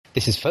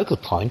This is Focal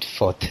Point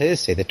for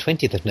Thursday, the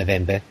 20th of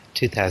November,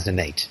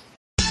 2008.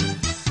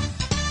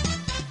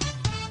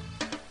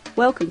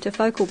 Welcome to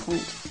Focal Point,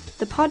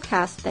 the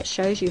podcast that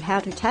shows you how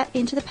to tap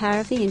into the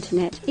power of the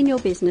internet in your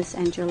business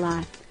and your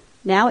life.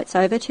 Now it's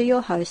over to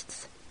your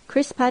hosts,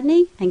 Chris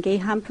Pudney and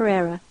Gihan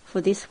Pereira,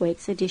 for this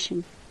week's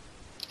edition.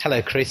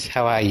 Hello, Chris.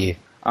 How are you?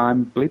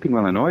 I'm bleeping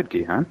well annoyed,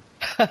 Gihan.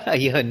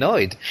 You're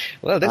annoyed?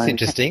 Well, that's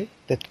interesting.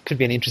 That could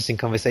be an interesting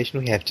conversation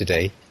we have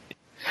today.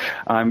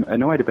 I'm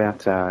annoyed about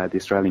the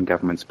Australian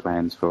government's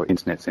plans for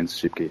internet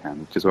censorship,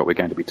 Gihan, which is what we're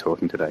going to be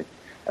talking today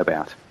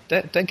about.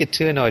 Don't get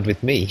too annoyed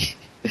with me.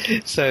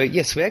 So,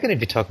 yes, we are going to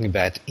be talking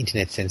about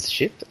internet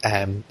censorship,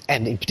 and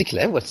in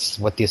particular,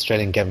 what the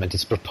Australian government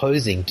is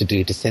proposing to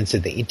do to censor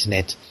the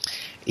internet.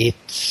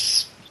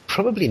 It's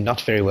probably not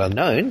very well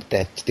known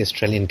that the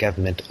Australian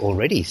government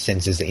already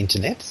censors the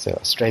internet. So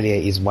Australia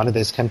is one of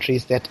those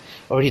countries that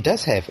already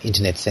does have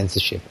internet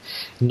censorship,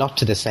 not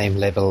to the same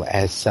level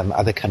as some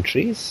other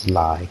countries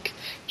like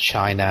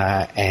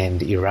China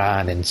and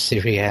Iran and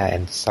Syria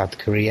and South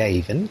Korea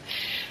even.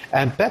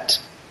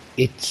 But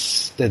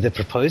it's the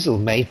proposal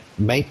may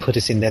put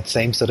us in that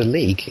same sort of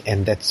league,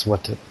 and that's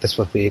what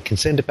we're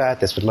concerned about.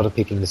 That's what a lot of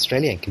people in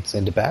Australia are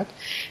concerned about.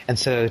 And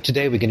so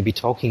today we're going to be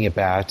talking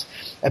about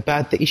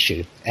the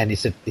issue, and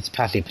it's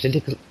partly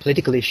a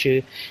political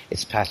issue,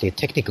 it's partly a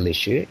technical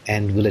issue,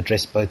 and we'll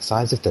address both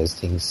sides of those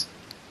things.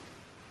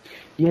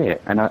 Yeah,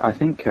 and I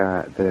think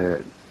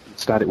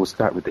we'll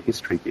start with the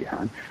history,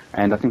 Gihan,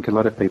 and I think a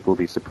lot of people will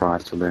be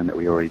surprised to learn that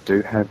we already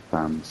do have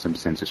some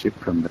censorship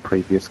from the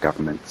previous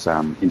government's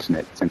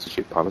internet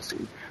censorship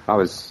policy. I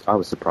was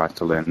surprised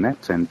to learn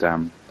that,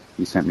 and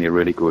you sent me a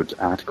really good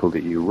article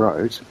that you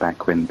wrote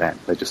back when that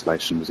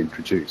legislation was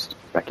introduced,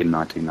 back in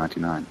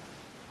 1999.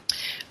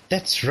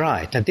 That's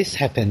right. Now, this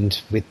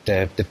happened with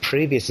the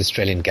previous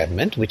Australian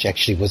government, which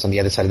actually was on the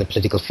other side of the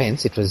political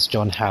fence. It was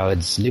John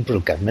Howard's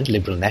Liberal government,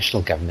 Liberal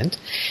National government.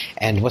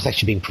 And what's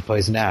actually being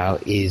proposed now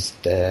is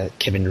the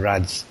Kevin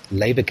Rudd's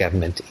Labor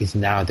government is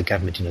now the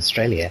government in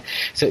Australia.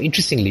 So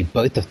interestingly,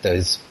 both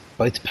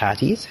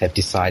parties have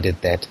decided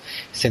that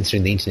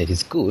censoring the internet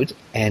is good,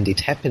 and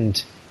it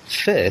happened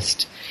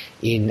first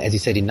as you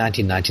said, in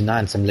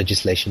 1999, some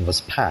legislation was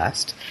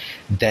passed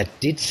that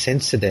did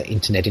censor the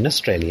internet in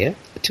Australia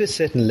to a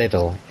certain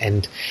level,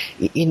 and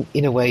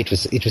in a way, it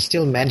was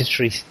still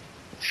mandatory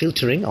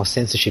filtering or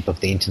censorship of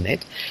the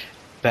internet,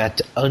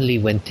 but only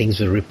when things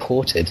were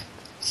reported.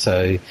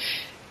 So,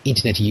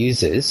 internet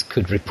users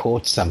could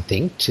report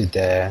something to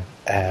the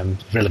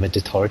relevant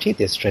authority,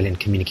 the Australian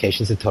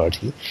Communications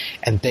Authority,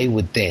 and they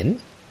would then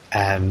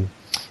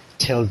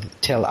tell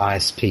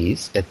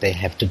ISPs that they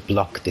have to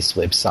block this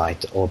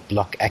website or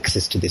block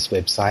access to this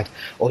website,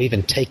 or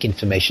even take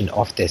information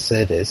off their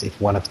servers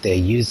if one of their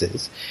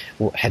users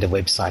had a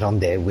website on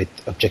there with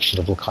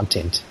objectionable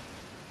content.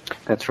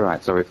 That's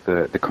right. So if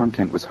the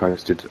content was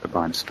hosted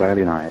by an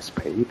Australian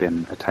ISP,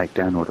 then a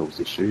takedown order was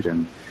issued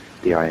and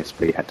the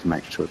ISP had to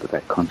make sure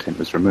that content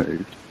was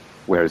removed.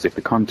 Whereas if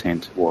the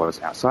content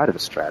was outside of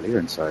Australia,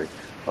 and so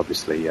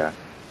obviously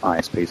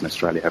ISPs in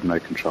Australia have no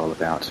control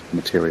about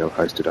material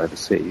hosted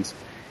overseas,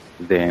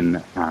 then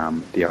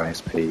the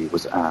ISP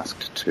was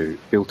asked to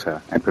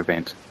filter and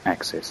prevent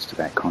access to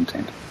that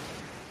content.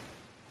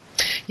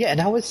 Yeah, and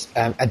I was,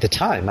 at the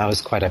time, I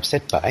was quite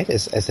upset by it,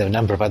 as there were a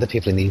number of other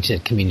people in the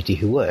internet community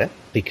who were,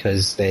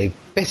 because they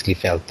basically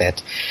felt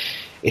that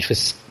it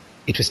was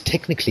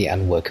technically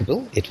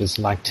unworkable. It was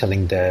like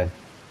telling the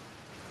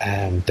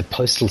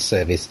postal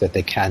service that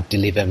they can't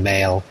deliver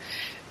mail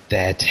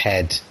that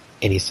had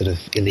any sort of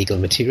illegal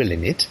material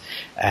in it.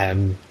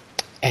 And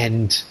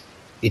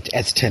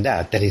as it turned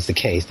out, that is the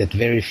case, that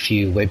very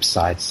few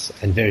websites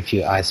and very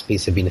few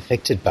ISPs have been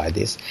affected by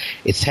this.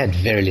 It's had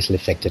very little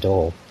effect at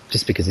all,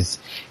 just because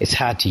it's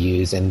hard to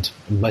use and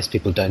most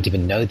people don't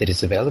even know that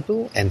it's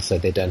available, and so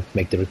they don't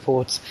make the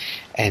reports,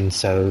 and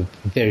so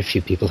very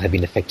few people have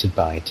been affected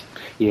by it.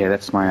 Yeah,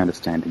 that's my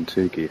understanding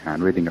too,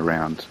 Gihan. Reading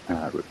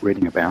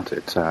about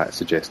it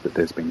suggests that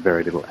there's been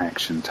very little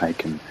action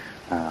taken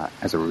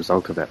as a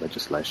result of that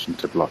legislation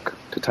to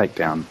take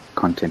down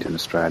content in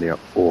Australia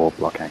or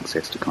block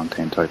access to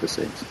content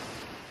overseas.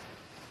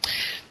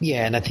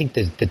 Yeah, and I think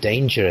the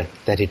danger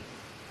that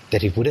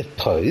it would have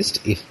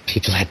posed, if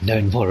people had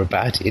known more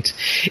about it,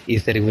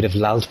 is that it would have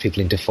lulled people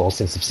into false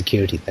sense of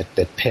security,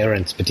 that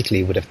parents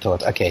particularly would have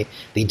thought, okay,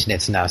 the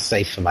internet's now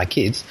safe for my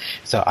kids,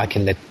 so I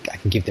can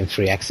give them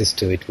free access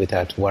to it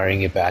without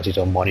worrying about it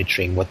or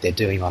monitoring what they're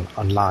doing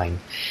online.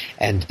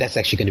 And that's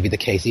actually going to be the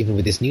case even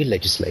with this new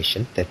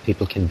legislation, that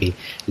people can be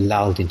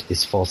lulled into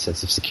this false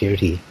sense of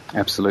security.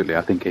 Absolutely.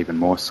 I think even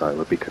more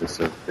so because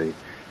of the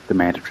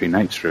mandatory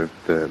nature of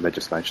the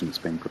legislation that's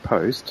being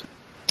proposed.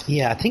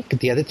 Yeah, I think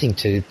the other thing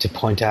to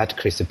point out,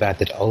 Chris, about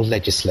that old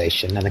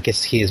legislation, and I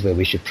guess here's where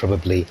we should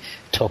probably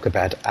talk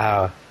about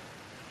our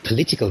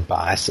political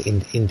bias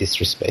in this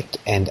respect,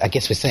 and I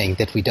guess we're saying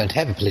that we don't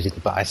have a political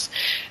bias.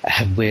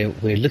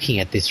 We're looking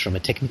at this from a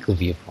technical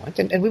viewpoint,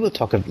 and we will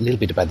talk a little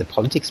bit about the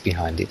politics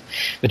behind it.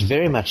 But it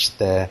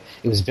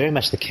was very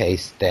much the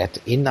case that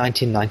in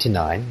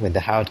 1999, when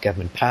the Howard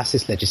government passed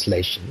this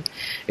legislation,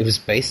 it was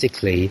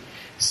basically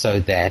so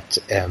that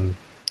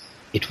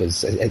it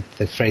was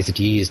the phrase that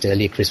you used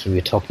earlier, Chris, when we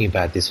were talking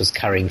about this, was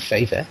currying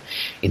favor.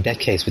 In that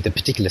case, with a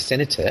particular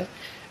senator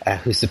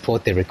whose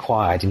support they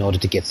required in order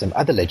to get some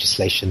other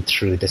legislation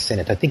through the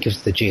Senate. I think it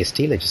was the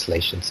GST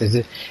legislation.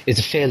 So it's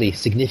a fairly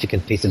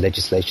significant piece of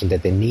legislation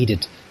that they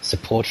needed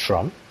support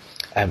from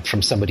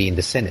somebody in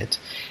the Senate,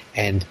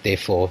 and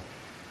therefore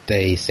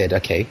they said,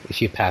 okay,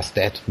 if you pass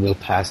that, we'll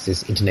pass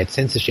this internet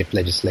censorship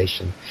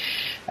legislation.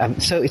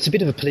 So it's a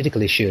bit of a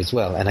political issue as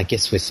well, and I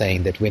guess we're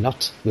saying that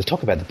we'll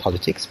talk about the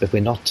politics, but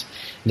we're not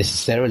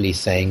necessarily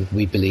saying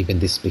we believe in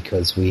this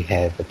because we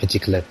have a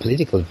particular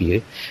political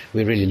view.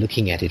 We're really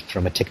looking at it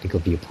from a technical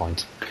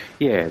viewpoint.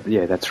 Yeah,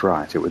 that's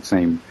right. It would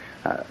seem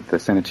the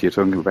senator you're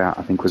talking about,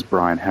 I think, was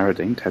Brian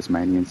Harradine,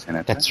 Tasmanian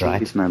senator. That's right.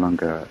 He's no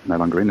longer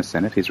in the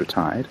Senate. He's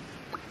retired.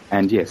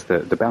 And yes,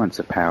 the balance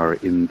of power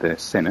in the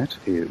Senate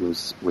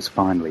was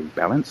finely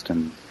balanced,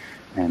 and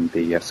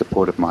the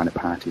support of minor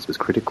parties was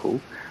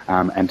critical.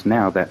 And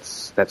now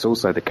that's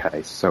also the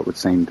case. So it would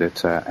seem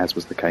that, as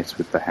was the case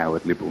with the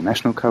Howard Liberal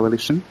National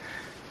Coalition,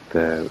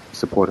 the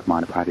support of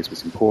minor parties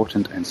was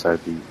important, and so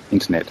the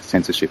internet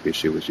censorship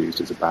issue was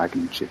used as a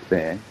bargaining chip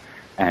there.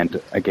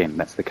 And again,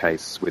 that's the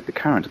case with the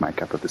current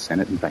makeup of the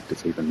Senate. In fact,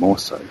 it's even more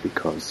so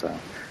because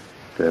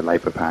the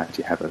Labor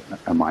Party have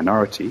a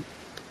minority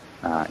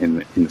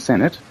in the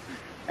Senate,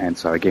 and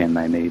so again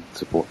they need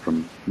support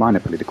from minor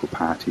political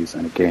parties,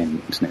 and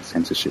again internet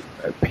censorship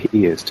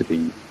appears to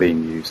be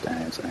being used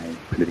as a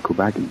political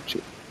bargaining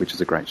chip, which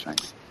is a great shame.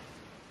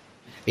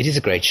 It is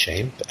a great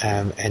shame,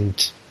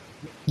 and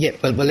yeah,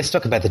 well, let's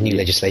talk about the new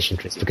legislation,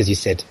 Chris, because you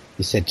said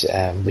we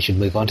should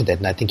move on to that,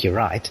 and I think you're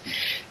right.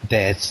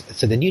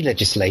 So the new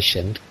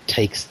legislation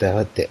takes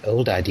the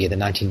old idea, the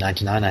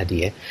 1999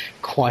 idea,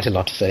 quite a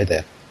lot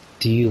further.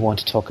 Do you want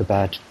to talk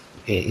about,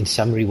 in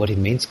summary, what it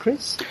means,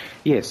 Chris?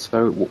 Yes,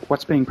 so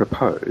what's being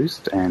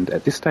proposed, and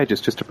at this stage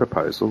it's just a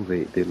proposal,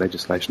 the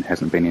legislation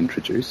hasn't been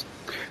introduced.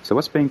 So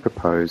what's being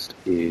proposed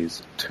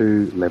is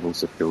 2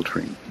 levels of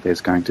filtering.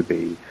 There's going to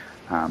be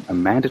a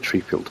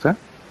mandatory filter,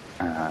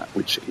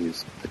 which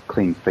is the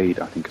clean feed,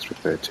 I think it's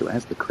referred to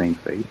as the clean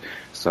feed.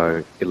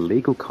 So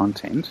illegal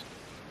content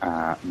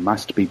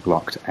must be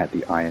blocked at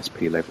the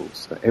ISP level.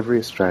 So every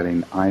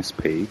Australian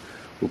ISP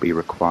will be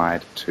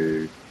required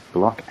to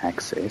block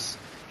access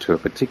to a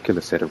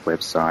particular set of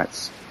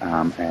websites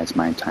as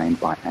maintained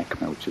by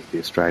ACMA, which is the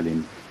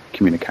Australian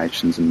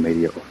Communications and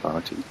Media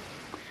Authority.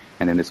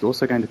 And then there's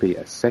also going to be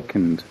a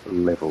second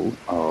level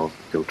of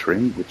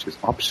filtering, which is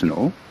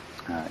optional.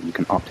 You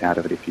can opt out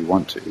of it if you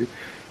want to,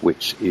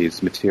 which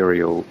is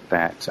material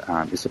that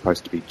is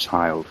supposed to be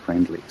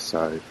child-friendly.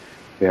 So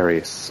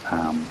various,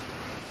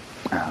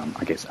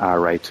 I guess,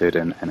 R-rated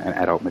and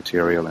adult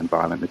material and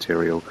violent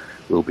material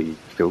will be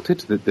filtered.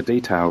 The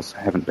details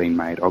haven't been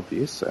made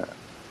obvious,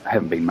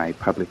 haven't been made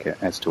public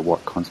as to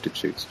what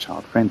constitutes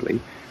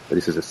child-friendly, but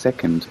this is a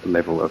second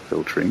level of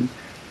filtering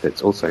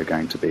that's also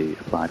going to be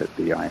applied at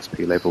the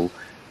ISP level,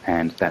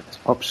 and that's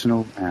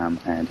optional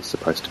and is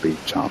supposed to be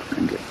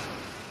child-friendly.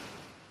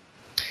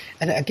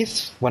 And I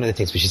guess one of the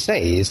things we should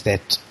say is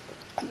that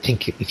I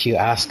think if you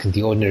ask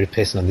the ordinary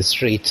person on the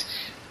street,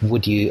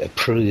 would you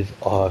approve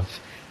of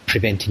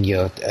preventing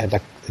your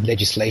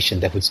legislation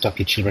that would stop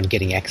your children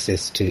getting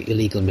access to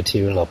illegal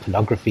material or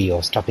pornography,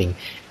 or stopping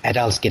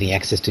adults getting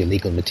access to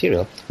illegal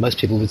material, most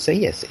people would say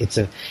yes. It's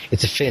a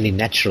fairly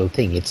natural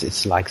thing.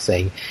 It's like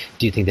saying,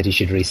 do you think that you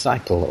should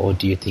recycle, or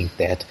do you think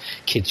that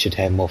kids should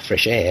have more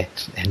fresh air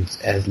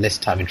and less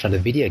time in front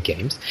of video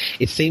games?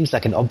 It seems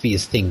like an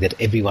obvious thing that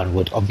everyone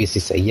would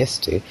obviously say yes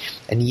to,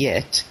 and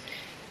yet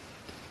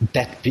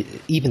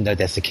even though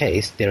that's the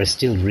case, there are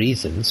still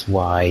reasons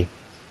why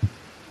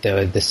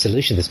the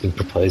solution that's being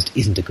proposed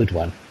isn't a good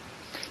one.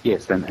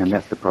 Yes, and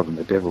that's the problem.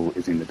 The devil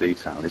is in the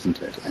detail,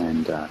 isn't it?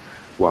 And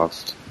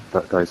whilst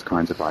those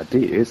kinds of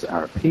ideas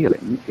are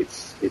appealing,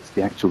 it's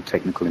the actual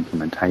technical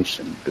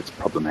implementation that's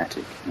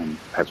problematic. And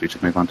perhaps we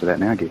should move on to that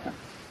now, Geha.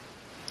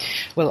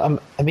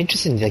 Well, I'm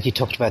interested in that you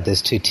talked about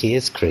those 2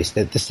 tiers, Chris.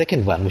 The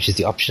second one, which is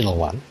the optional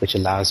one, which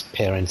allows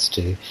parents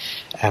to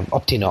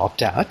opt in or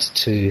opt out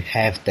to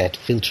have that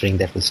filtering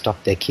that will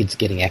stop their kids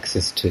getting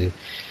access to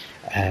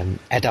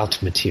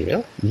adult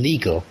material,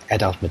 legal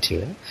adult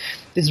material.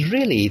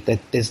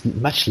 There's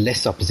much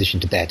less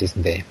opposition to that,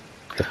 isn't there?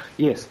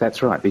 Yes,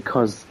 that's right,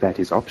 because that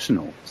is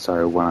optional.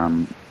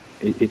 So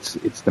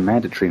it's the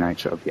mandatory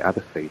nature of the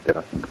other feed that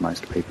I think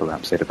most people are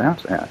upset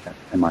about,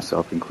 and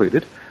myself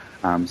included.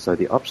 So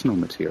the optional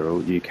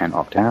material you can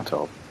opt out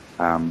of.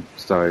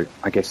 So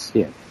I guess,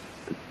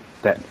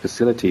 that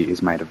facility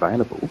is made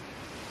available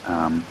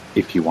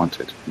if you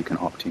want it. You can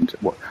opt into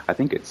what I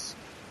think it's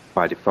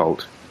by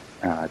default.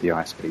 The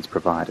ISPs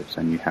provide it,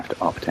 and you have to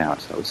opt out.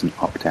 So it's an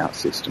opt-out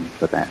system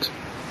for that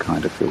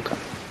kind of filter.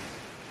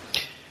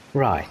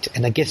 Right,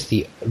 and I guess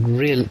the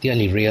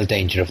only real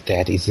danger of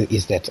that is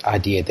that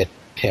idea that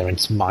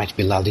parents might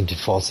be lulled into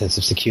false sense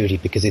of security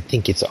because they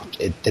think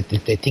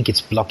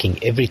it's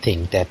blocking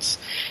everything that's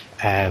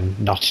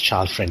not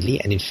child friendly,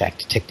 and in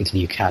fact, technically,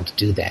 you can't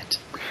do that.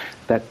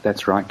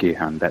 That's right,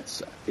 Gihan.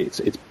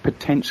 It's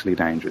potentially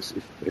dangerous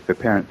if a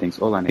parent thinks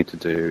all I need to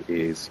do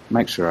is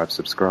make sure I've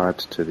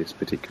subscribed to this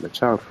particular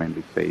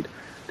child-friendly feed,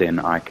 then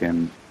I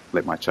can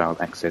let my child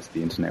access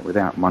the internet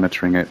without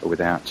monitoring it or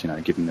without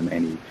giving them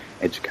any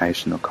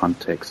education or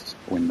context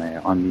when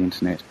they're on the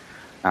internet.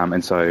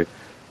 And so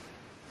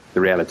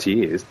the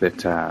reality is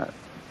that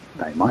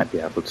they might be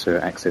able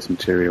to access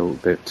material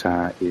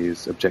that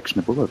is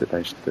objectionable or that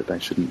they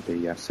shouldn't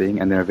be seeing.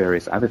 And there are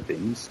various other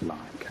things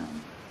like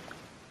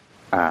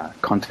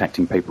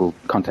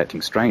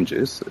contacting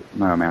strangers.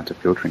 No amount of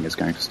filtering is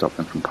going to stop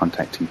them from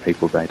contacting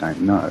people they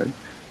don't know.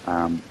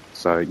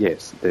 So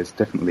yes, there's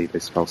definitely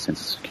this false sense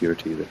of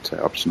security that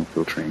optional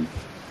filtering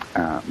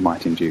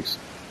might induce.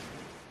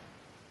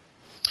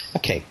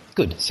 Okay,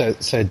 good. So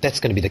that's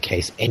going to be the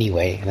case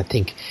anyway, and I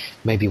think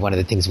maybe one of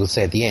the things we'll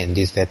say at the end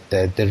is that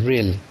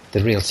the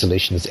real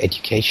solution is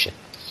education.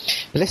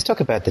 But let's talk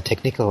about the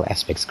technical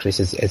aspects, Chris,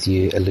 as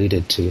you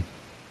alluded to.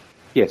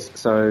 Yes,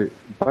 so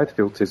both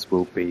filters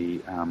will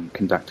be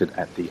conducted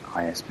at the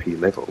ISP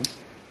level.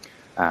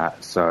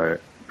 So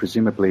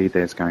presumably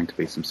there's going to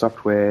be some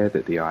software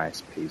that the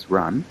ISPs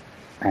run,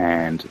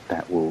 and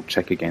that will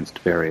check against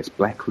various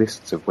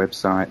blacklists of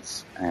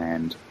websites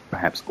and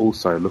perhaps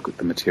also look at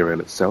the material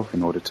itself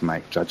in order to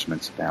make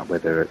judgments about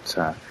whether it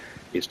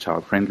is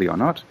child-friendly or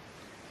not.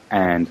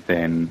 And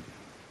then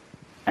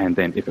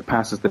if it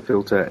passes the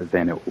filter,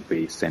 then it will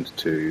be sent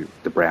to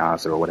the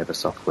browser or whatever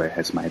software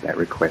has made that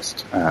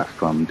request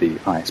from the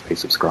ISP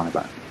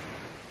subscriber.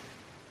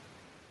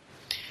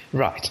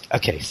 Right.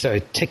 Okay. So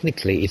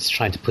technically, it's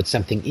trying to put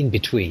something in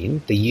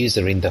between the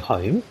user in the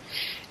home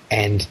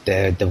and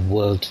the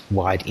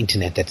worldwide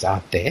internet that's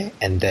out there.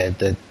 And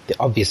the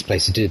obvious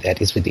place to do that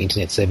is with the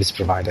internet service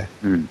provider.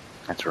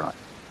 That's right.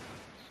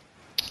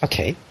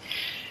 Okay.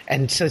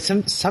 And so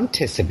some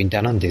tests have been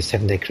done on this,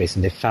 haven't they, Chris?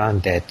 And they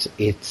found that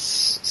it's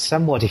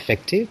somewhat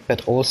effective,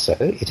 but also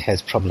it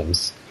has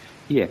problems.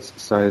 Yes.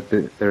 So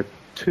there are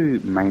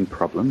two main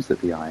problems that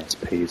the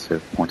ISPs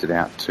have pointed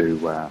out to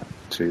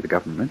the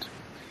government.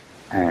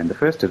 And the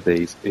first of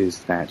these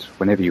is that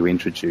whenever you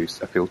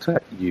introduce a filter,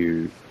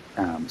 you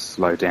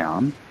slow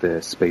down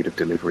the speed of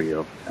delivery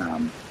of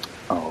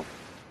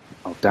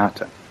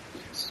data,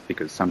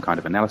 because some kind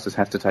of analysis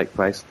has to take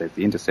place. There's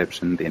the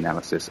interception, the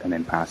analysis, and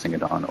then passing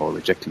it on or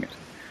rejecting it.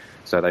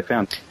 So they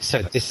found.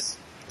 So this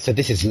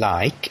is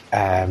like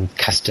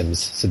customs.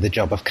 So the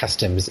job of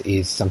customs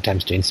is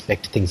sometimes to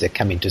inspect things that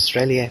come into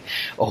Australia,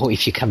 or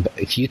if you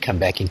come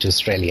back into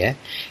Australia,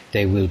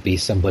 there will be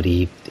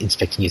somebody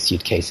inspecting your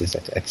suitcases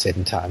at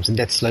certain times, and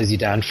that slows you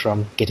down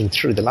from getting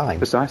through the line.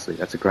 Precisely,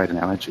 that's a great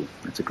analogy.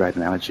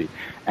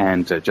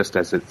 And just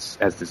as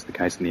is the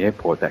case in the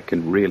airport, that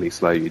can really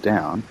slow you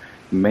down.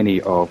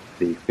 Many of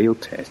the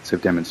field tests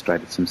have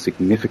demonstrated some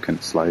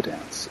significant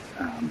slowdowns.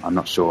 I'm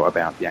not sure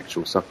about the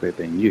actual software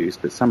being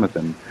used, but some of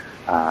them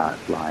are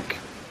like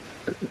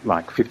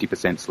 50%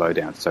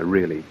 slowdown, so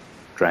really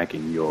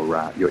dragging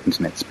your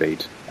internet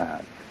speed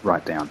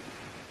right down.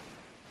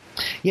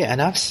 Yeah,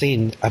 and I've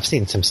seen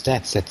some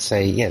stats that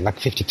say like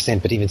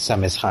 50%, but even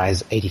some as high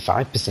as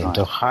 85%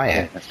 or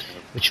higher,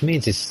 which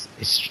means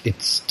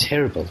it's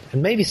terrible.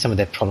 And maybe some of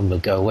that problem will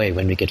go away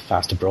when we get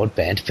faster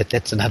broadband, but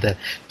that's another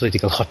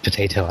political hot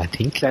potato, I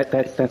think.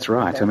 That's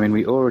right. I mean,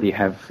 we already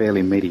have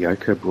fairly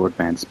mediocre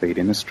broadband speed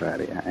in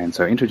Australia, and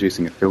so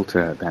introducing a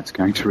filter that's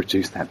going to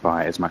reduce that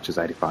by as much as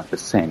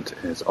 85%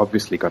 has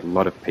obviously got a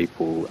lot of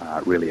people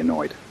really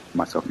annoyed,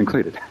 myself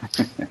included.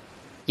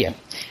 Yeah,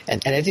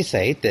 and as you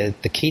say,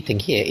 the key thing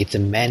here, it's a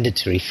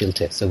mandatory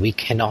filter. So we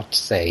cannot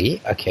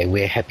say, okay,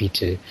 we're happy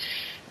to...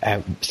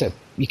 so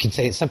you can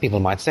say, some people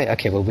might say,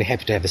 okay, well, we're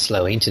happy to have a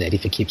slower internet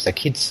if it keeps our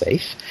kids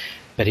safe,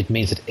 but it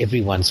means that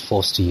everyone's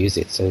forced to use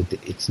it. So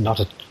it's not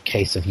a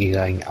case of you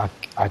going,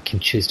 I can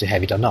choose to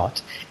have it or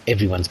not.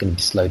 Everyone's going to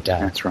be slowed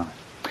down. That's right.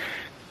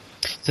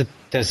 So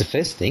that was the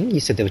first thing.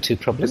 You said there were two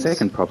problems. The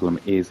second problem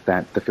is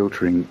that the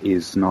filtering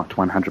is not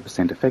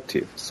 100%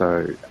 effective.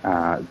 So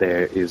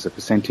there is a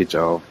percentage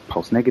of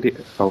false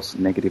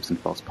negatives and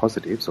false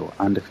positives, or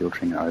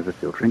under-filtering and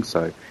over-filtering.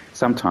 So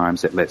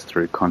sometimes it lets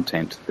through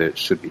content that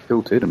should be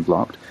filtered and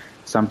blocked.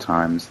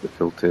 Sometimes the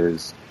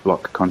filters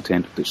block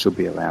content that should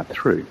be allowed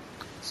through.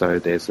 So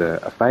there's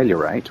a failure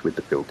rate with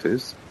the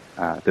filters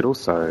that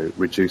also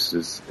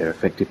reduces their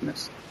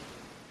effectiveness.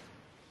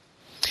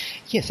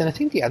 Yes, and I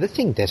think the other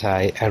thing that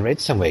I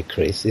read somewhere,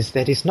 Chris, is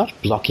that it's not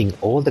blocking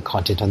all the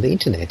content on the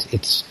internet.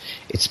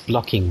 It's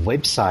blocking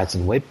websites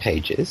and web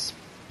pages,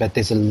 but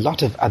there's a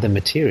lot of other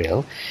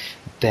material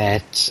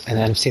that, and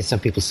I've seen some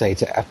people say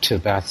it's up to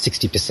about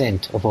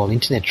 60% of all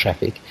internet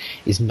traffic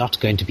is not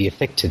going to be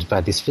affected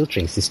by this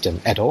filtering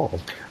system at all.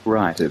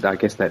 Right. I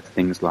guess that's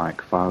things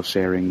like file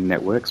sharing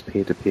networks,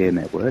 peer-to-peer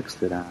networks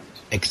that aren't.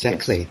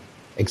 Exactly. Yes.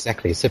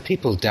 exactly. So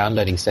people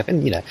downloading stuff,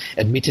 and,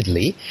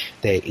 admittedly,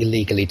 they're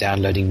illegally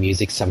downloading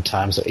music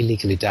sometimes or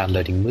illegally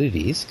downloading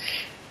movies,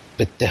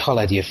 but the whole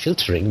idea of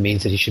filtering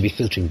means that you should be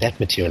filtering that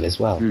material as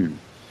well.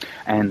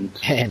 And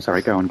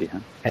sorry, go on,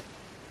 Gihan.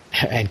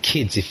 And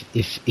kids,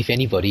 if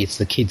anybody, it's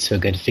the kids who are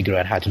going to figure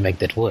out how to make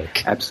that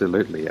work.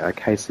 Absolutely. A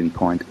case in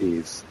point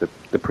is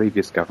the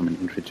previous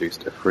government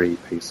introduced a free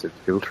piece of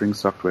filtering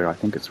software. I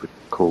think it's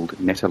called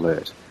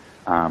NetAlert.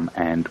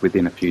 And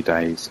within a few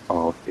days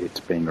of it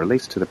being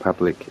released to the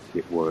public,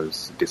 it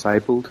was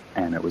disabled,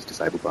 and it was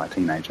disabled by a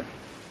teenager.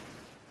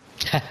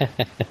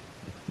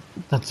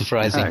 Not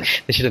surprising. No.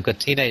 They should have got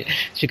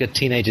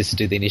teenagers to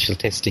do the initial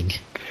testing.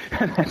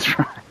 That's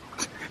right.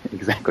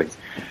 Exactly.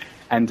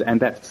 And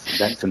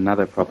that's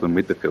another problem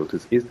with the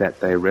filters, is that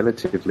they're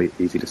relatively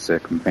easy to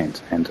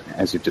circumvent. And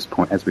as we've just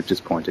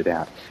pointed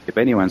out, if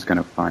anyone's going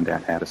to find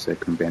out how to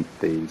circumvent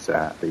these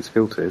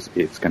filters,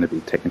 it's going to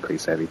be technically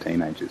savvy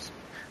teenagers.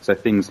 So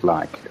things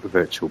like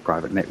virtual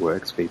private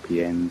networks,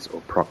 VPNs,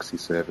 or proxy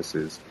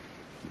services,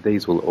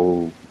 these will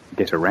all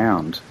get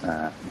around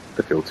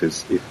the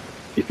filters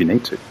if you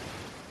need to.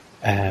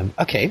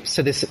 Okay,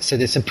 so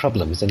there's some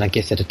problems, and I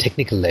guess at a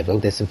technical level,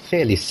 there's some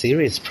fairly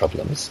serious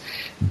problems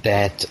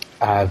that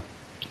are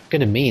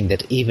going to mean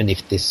that even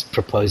if this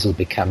proposal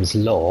becomes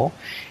law,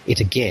 it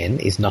again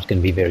is not going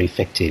to be very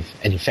effective,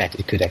 and in fact,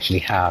 it could actually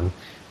harm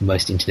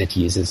most internet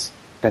users.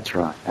 That's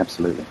right,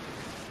 absolutely.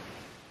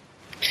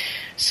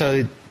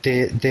 So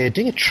they're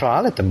doing a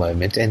trial at the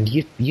moment, and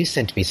you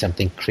sent me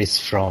something, Chris,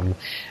 from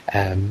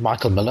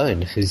Michael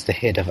Malone, who's the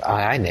head of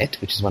iiNet,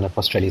 which is one of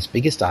Australia's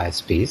biggest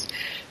ISPs,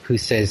 who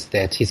says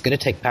that he's going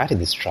to take part in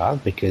this trial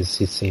because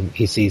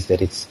he sees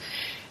that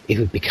it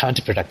would be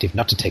counterproductive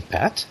not to take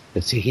part,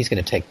 but so he's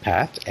going to take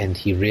part, and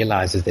he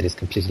realizes that it's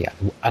completely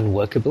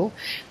unworkable,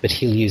 but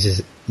he'll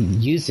use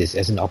this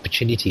as an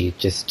opportunity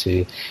just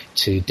to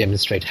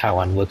demonstrate how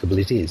unworkable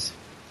it is.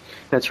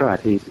 That's right.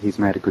 He's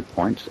made a good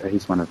point.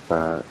 He's one of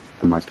the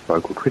most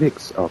vocal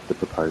critics of the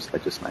proposed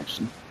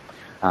legislation.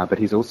 But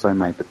he's also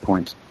made the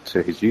point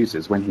to his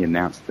users when he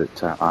announced that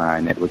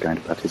iiNet were going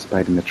to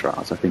participate in the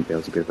trials. I think there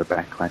was a bit of a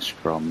backlash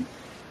from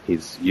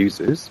his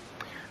users.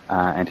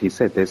 And he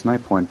said there's no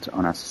point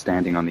on us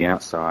standing on the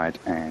outside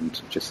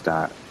and just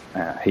start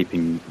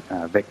heaping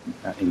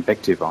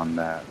invective on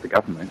the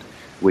government.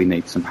 We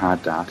need some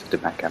hard data to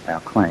back up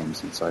our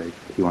claims. And so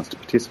he wants to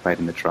participate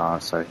in the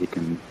trial so he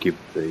can give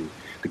the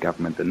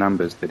government the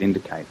numbers that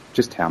indicate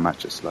just how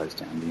much it slows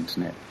down the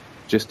internet,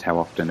 just how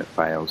often it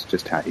fails,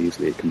 just how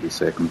easily it can be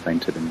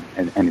circumvented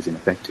and is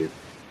ineffective.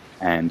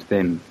 And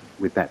then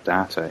with that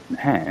data in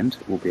hand,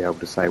 we'll be able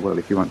to say, well,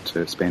 if you want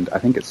to spend, I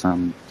think it's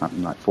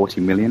something like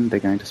 40 million they're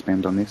going to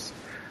spend on this,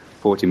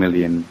 40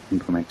 million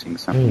implementing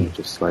something that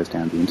just slows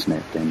down the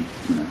internet, then,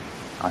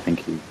 I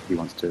think he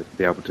wants to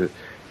be able to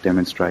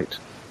demonstrate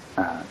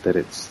that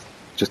it's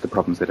just the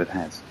problems that it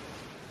has.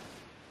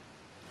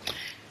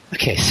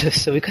 Okay,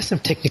 so we've got some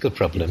technical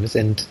problems,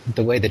 and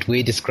the way that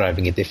we're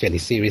describing it, they're fairly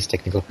serious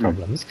technical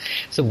problems.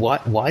 So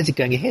why is it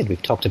going ahead?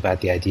 We've talked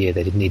about the idea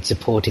that it needs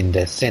support in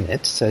the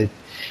Senate. So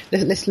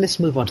let's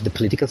move on to the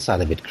political side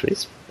of it,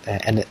 Chris.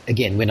 And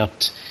again, we're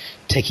not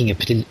taking a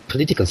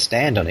political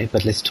stand on it,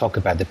 but let's talk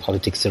about the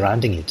politics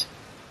surrounding it.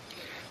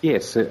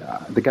 Yes,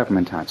 the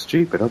government aren't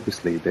stupid.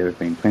 Obviously, there have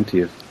been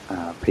plenty of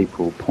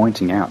people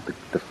pointing out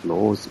the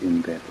flaws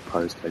in their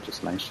proposed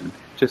legislation,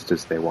 just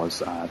as there was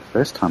the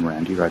first time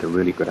around. You wrote a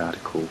really good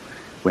article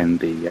when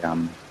the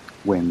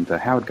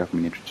Howard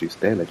government introduced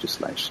their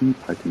legislation,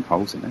 poking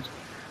holes in it,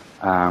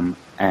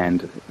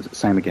 and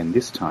same again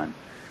this time.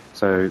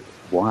 So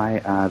why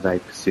are they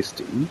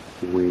persisting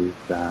with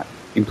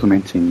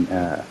implementing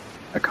a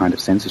kind of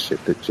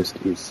censorship that just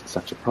is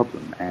such a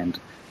problem? And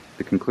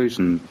the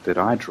conclusion that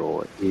I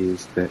draw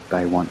is that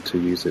they want to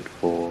use it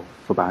for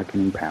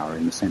bargaining power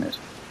in the Senate.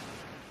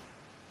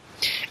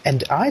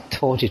 And I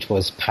thought it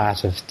was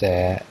part of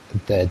the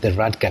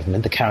Rudd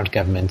government, the current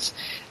government's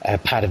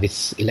part of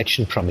its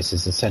election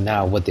promises. And so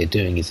now what they're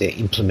doing is they're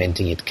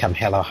implementing it come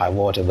hell or high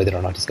water, whether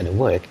or not it's going to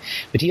work.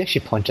 But you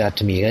actually pointed out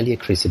to me earlier,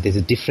 Chris, that there's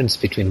a difference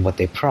between what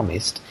they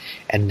promised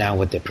and now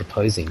what they're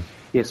proposing.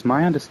 Yes,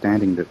 my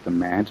understanding that the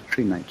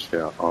mandatory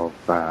nature of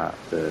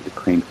the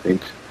clean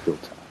feed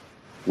filter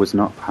was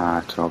not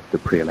part of the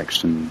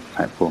pre-election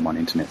platform on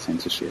internet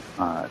censorship.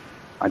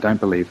 I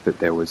don't believe that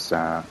there was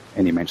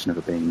any mention of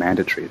it being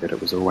mandatory, that it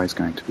was always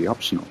going to be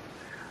optional.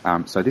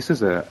 So this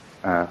is a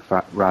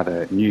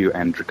rather new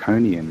and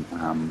draconian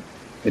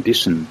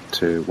addition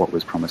to what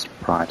was promised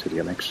prior to the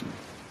election.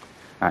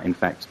 In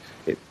fact,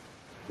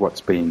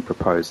 what's being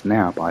proposed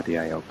now by the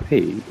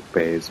ALP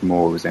bears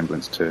more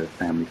resemblance to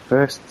Family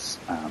First's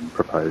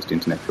proposed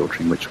internet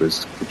filtering, which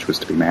was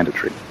to be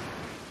mandatory.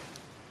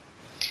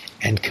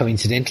 And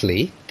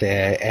coincidentally,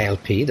 the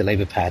ALP, the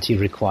Labour Party,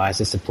 requires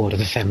the support of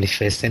a Family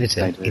First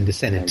senator in the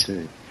Senate. They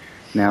do.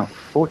 Now,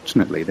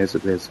 fortunately, there's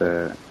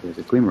a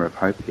glimmer of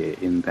hope here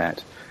in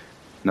that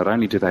not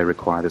only do they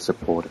require the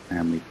support of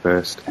Family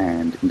First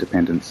and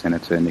Independent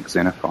Senator Nick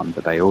Xenophon,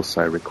 but they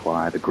also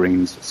require the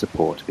Greens'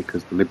 support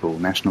because the Liberal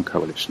National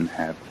Coalition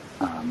have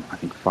I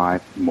think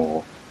 5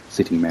 more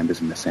sitting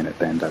members in the Senate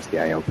than does the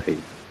ALP.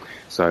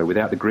 So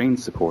without the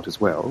Greens' support as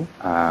well,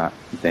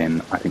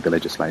 then I think the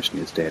legislation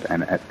is dead.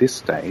 And at this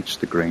stage,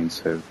 the Greens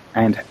have,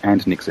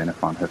 and Nick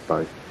Xenophon have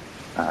both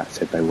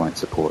said they won't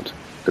support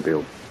the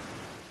bill.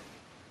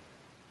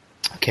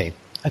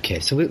 Okay,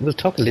 so we'll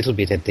talk a little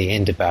bit at the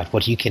end about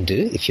what you can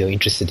do if you're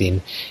interested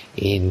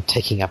in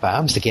taking up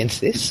arms against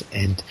this,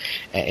 and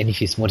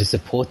if you want to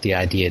support the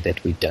idea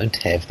that we don't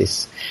have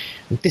this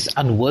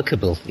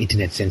unworkable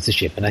internet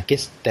censorship. And I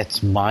guess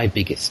that's my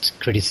biggest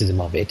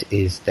criticism of it,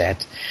 is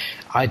that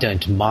I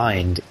don't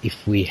mind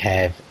if we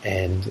have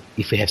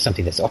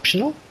something that's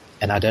optional,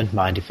 and I don't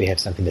mind if we have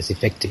something that's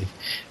effective,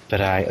 but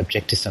I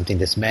object to something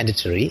that's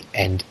mandatory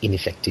and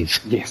ineffective.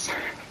 Yes.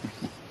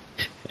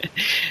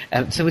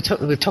 So we'll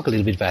talk a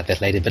little bit about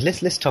that later, but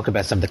let's talk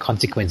about some of the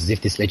consequences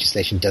if this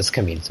legislation does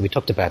come in. So we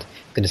talked about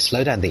it's going to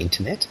slow down the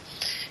internet.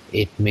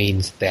 It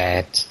means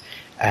that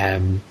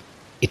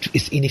it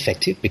is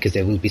ineffective because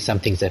there will be some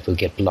things that will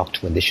get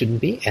blocked when they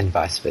shouldn't be, and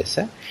vice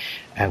versa.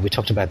 We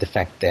talked about the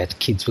fact that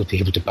kids will be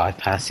able to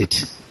bypass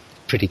it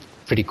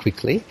pretty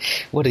quickly.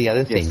 What are the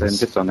other things? Yes, and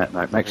just on that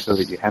note, make sure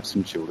that you have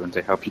some children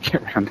to help you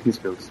get around these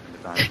bills.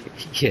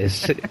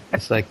 Yes,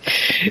 it's like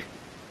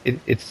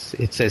it's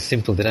so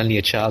simple that only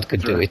a child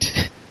could do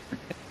it.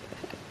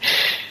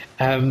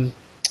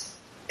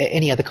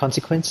 Any other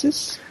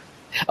consequences?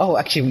 Oh,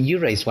 actually, you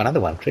raised one other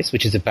one, Chris,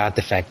 which is about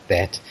the fact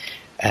that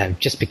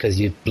just because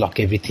you block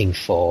everything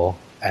for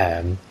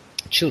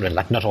children,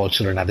 like not all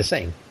children are the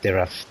same. There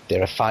are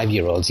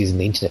 5-year-olds using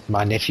the internet.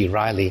 My nephew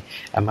Riley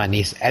and my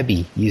niece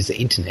Abby use the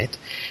internet,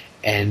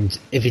 and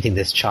everything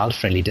that's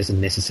child-friendly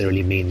doesn't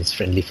necessarily mean it's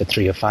friendly for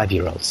 3 or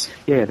 5-year-olds.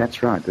 Yeah,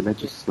 that's right. The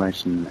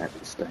legislation at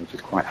this stage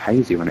is quite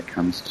hazy when it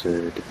comes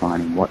to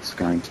defining what's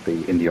going to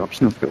be in the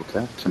optional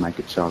filter to make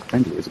it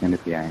child-friendly. Is it going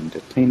to be aimed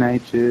at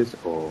teenagers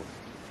or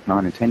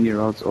 9 and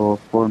 10-year-olds or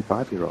 4 and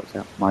 5-year-olds?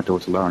 My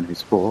daughter Lauren,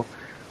 who's 4,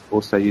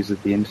 also uses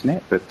the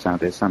internet, but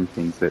there's some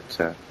things that's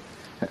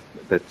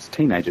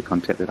teenager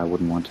content that I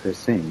wouldn't want her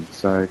seeing.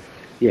 So,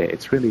 yeah,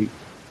 it's really...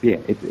 Yeah,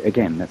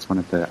 again, that's one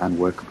of the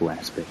unworkable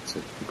aspects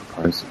of the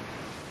proposal.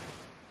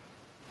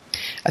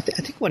 I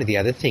think one of the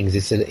other things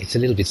is that it's a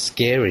little bit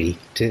scary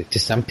to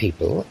some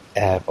people,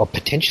 or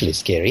potentially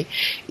scary,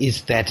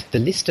 is that the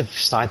list of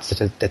sites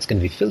that's going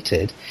to be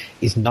filtered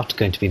is not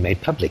going to be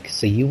made public.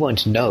 So you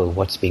won't know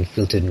what's being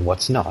filtered and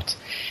what's not.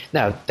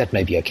 Now, that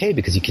may be okay,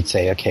 because you could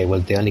say, okay, well,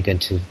 they're only going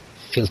to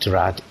filter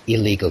out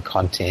illegal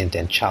content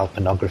and child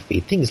pornography,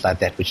 things like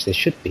that, which there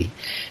should be.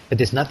 But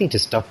there's nothing to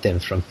stop them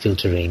from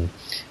filtering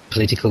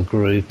political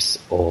groups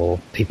or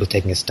people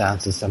taking a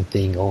stance on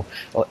something, or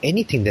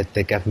anything that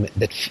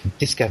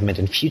this government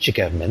and future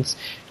governments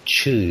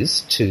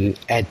choose to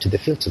add to the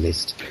filter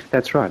list.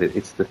 That's right.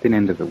 It's the thin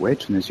end of the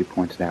wedge, and as you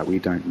pointed out, we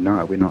don't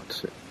know.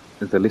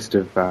 The list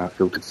of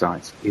filtered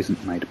sites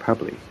isn't made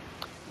public.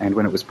 And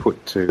when it was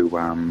put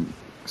to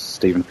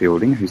Stephen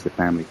Fielding, who's the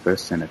Family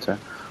First Senator,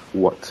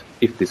 what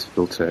if this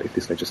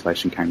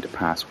legislation came to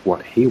pass,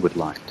 what he would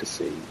like to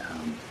see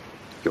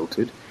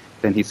filtered,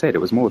 then he said it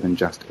was more than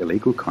just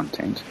illegal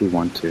content. He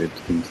wanted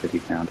things that he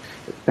found.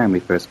 Family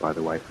First, by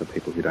the way, for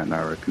people who don't know,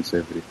 are a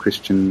conservative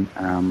Christian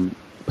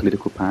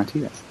political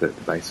party. That's the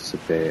basis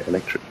of their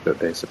electorate,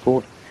 their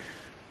support.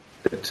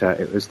 But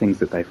it was things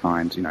that they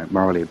find,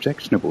 morally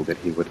objectionable that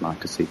he would like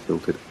to see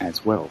filtered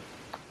as well.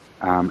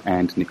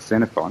 And Nick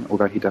Xenophon,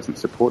 although he doesn't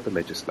support the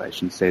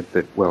legislation, said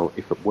that, well,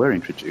 if it were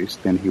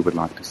introduced, then he would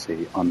like to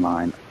see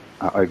online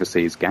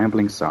overseas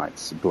gambling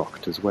sites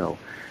blocked as well.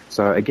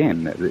 So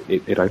again,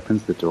 it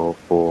opens the door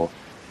for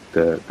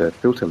the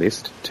filter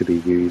list to be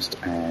used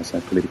as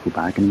a political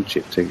bargaining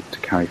chip to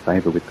curry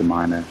favour with the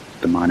minor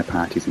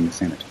parties in the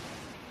Senate.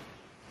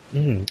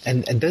 And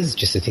those are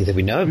just the things that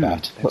we know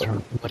about. That's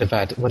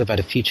right. What about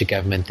a future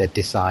government that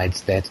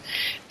decides that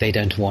they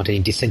don't want any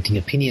dissenting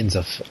opinions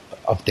of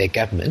their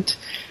government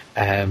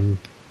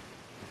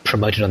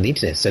promoted on the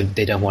internet? So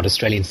they don't want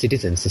Australian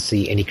citizens to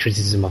see any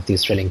criticism of the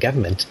Australian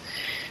government.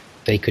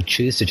 They could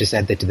choose to just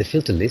add that to the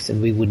filter list,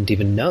 and we wouldn't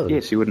even know.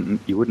 Yes, you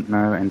wouldn't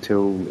know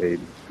until I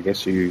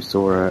guess you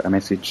saw a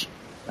message.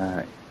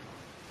 I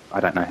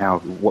don't know how.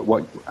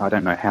 I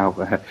don't know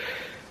how.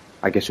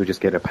 I guess you'll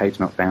just get a page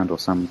not found or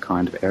some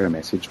kind of error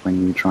message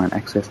when you try and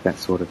access that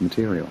sort of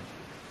material.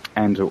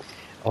 And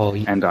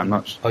I'm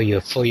not. Oh,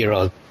 your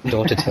 4-year-old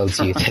daughter tells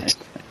you that.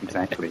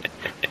 Exactly.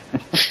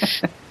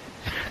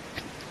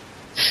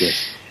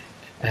 Yes.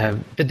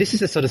 But this is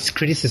the sort of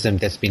criticism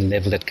that's been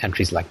levelled at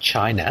countries like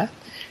China,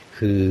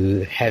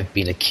 who have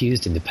been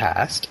accused in the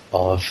past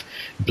of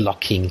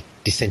blocking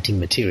dissenting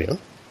material,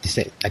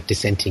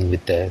 dissenting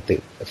with the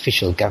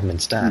official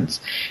government stance.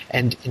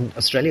 And in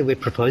Australia, we're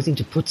proposing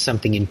to put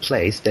something in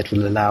place that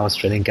will allow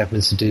Australian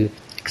governments to do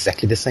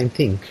exactly the same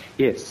thing.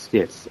 Yes,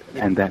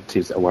 and that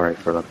is a worry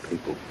for a lot of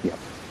people. Yeah.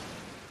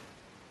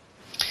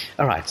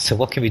 All right, so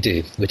what can we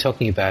do? We're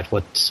talking about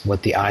what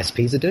the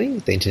ISPs are doing,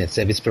 the internet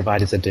service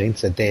providers are doing,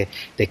 so they're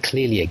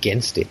clearly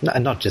against it,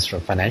 not just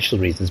for financial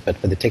reasons, but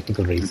for the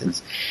technical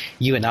reasons.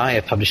 You and I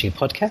are publishing a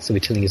podcast, so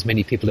we're telling as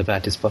many people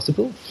about it as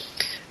possible.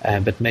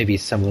 but maybe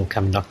someone will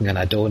come knocking on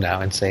our door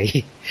now and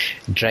say,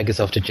 drag us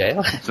off to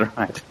jail. That's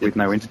right, with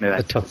no internet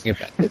access. Talking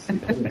about this.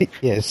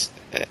 Yes.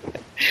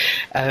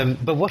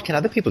 But what can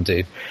other people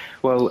do?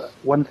 Well,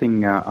 one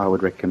thing I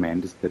would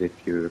recommend is that if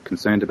you're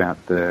concerned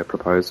about the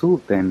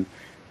proposal, then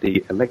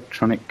the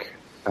Electronic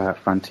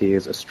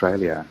Frontiers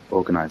Australia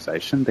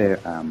organisation, their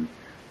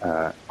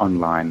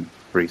online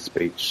free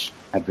speech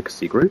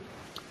advocacy group,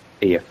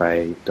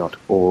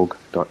 efa.org.au,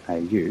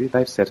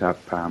 they've set up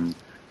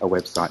a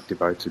website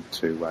devoted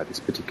to this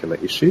particular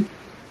issue.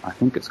 I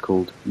think it's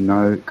called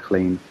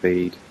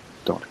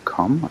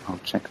nocleanfeed.com. I'll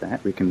check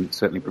that. We can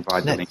certainly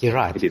provide the link. You're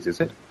right. It is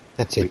it?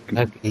 That's it.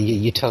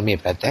 You told me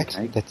about that.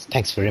 Okay.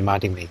 Thanks for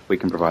reminding me. We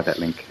can provide that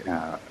link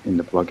in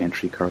the blog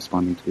entry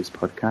corresponding to this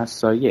podcast.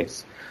 So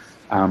yes,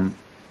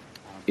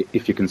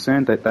 if you're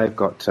concerned that they've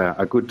got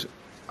a good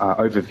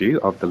overview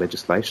of the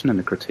legislation and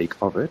a critique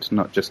of it,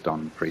 not just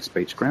on free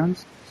speech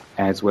grounds,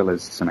 as well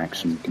as some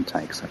action you can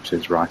take, such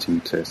as writing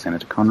to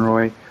Senator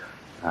Conroy,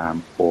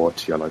 or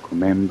to your local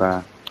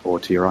member, or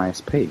to your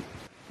ISP.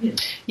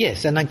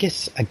 Yes, and I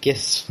guess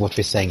what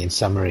we're saying in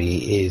summary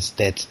is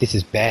that this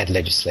is bad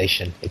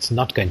legislation. It's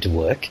not going to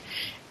work.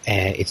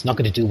 It's not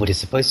going to do what it's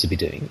supposed to be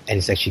doing, and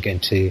it's actually going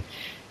to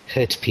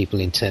hurt people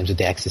in terms of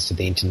the access to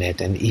the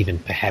internet and even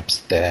perhaps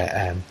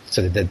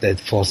the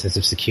false sense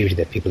of security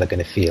that people are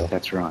going to feel.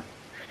 That's right.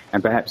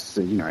 And perhaps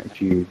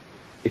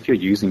if you're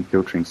using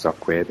filtering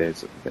software,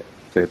 there's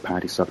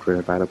third-party software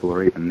available,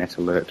 or even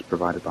NetAlert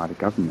provided by the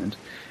government.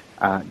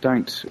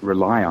 Don't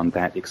rely on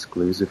that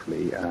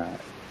exclusively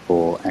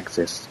for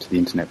access to the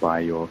internet by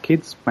your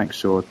kids. Make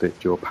sure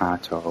that you're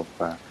part of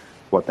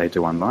what they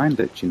do online,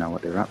 that you know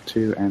what they're up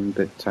to, and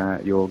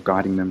that you're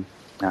guiding them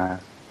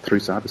through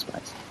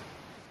cyberspace.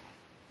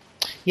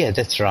 Yeah,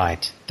 that's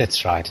right.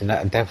 And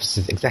that was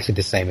exactly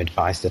the same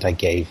advice that I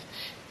gave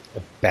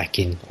back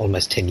in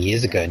almost 10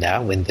 years ago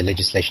now, when the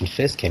legislation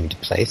first came into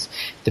place.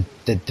 The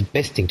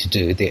best thing to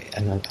do,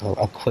 and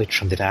I'll quote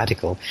from that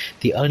article,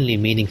 the only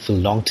meaningful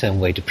long-term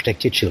way to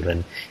protect your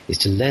children is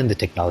to learn the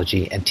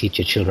technology and teach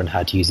your children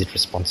how to use it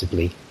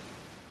responsibly.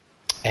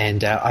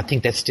 And I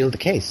think that's still the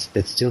case.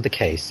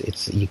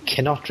 You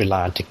cannot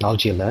rely on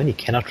technology alone. You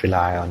cannot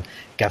rely on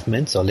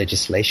governments or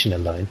legislation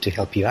alone to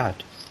help you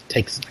out.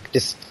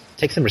 Just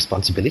take some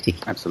responsibility.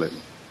 Absolutely.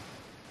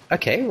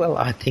 Okay, well,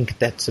 I think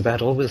that's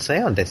about all we'll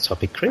say on this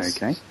topic, Chris.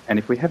 Okay, and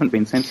if we haven't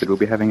been censored, we'll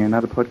be having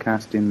another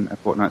podcast in a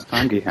fortnight's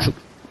time, Gihan.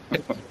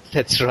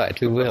 That's right,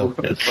 we will.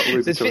 What will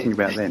we be talking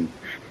about then?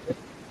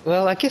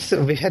 Well, I guess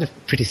we've had a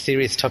pretty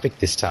serious topic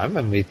this time,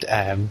 and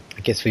I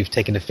guess we've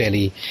taken a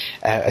fairly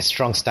a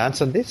strong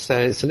stance on this.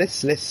 So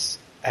let's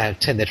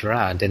turn that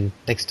around. And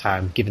next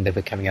time, given that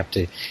we're coming up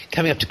to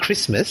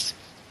Christmas,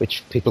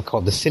 which people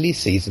call the silly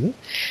season,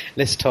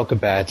 let's talk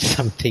about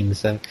some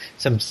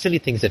silly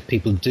things that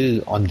people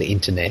do on the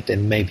internet,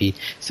 and maybe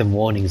some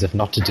warnings of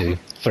not to do.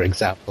 For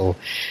example,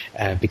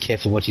 be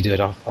careful what you do at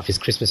office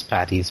Christmas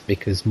parties,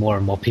 because more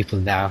and more people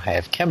now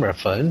have camera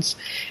phones,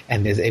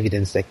 and there's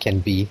evidence that can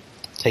be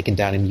taken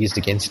down and used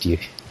against you.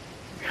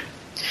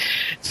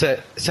 So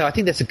I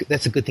think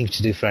that's a good thing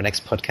to do for our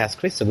next podcast,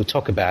 Chris. So we'll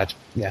talk about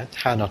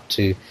how not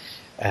to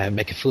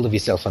make a fool of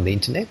yourself on the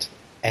internet,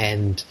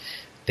 and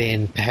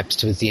then perhaps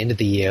towards the end of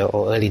the year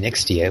or early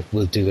next year,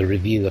 we'll do a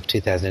review of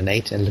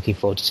 2008 and looking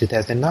forward to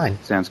 2009.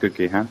 Sounds good,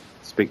 Gihan.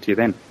 Speak to you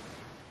then.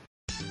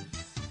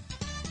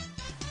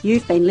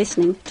 You've been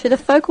listening to the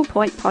Focal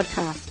Point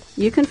podcast.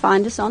 You can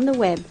find us on the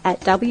web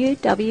at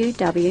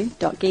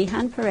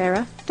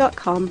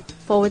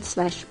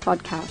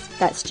www.gihanperera.com/podcast.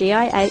 That's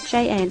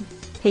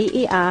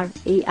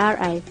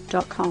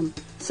GIHANPERERA.com.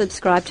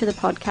 Subscribe to the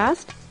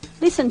podcast,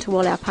 listen to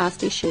all our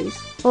past issues,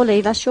 or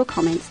leave us your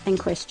comments and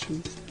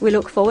questions. We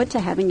look forward to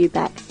having you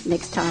back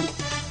next time.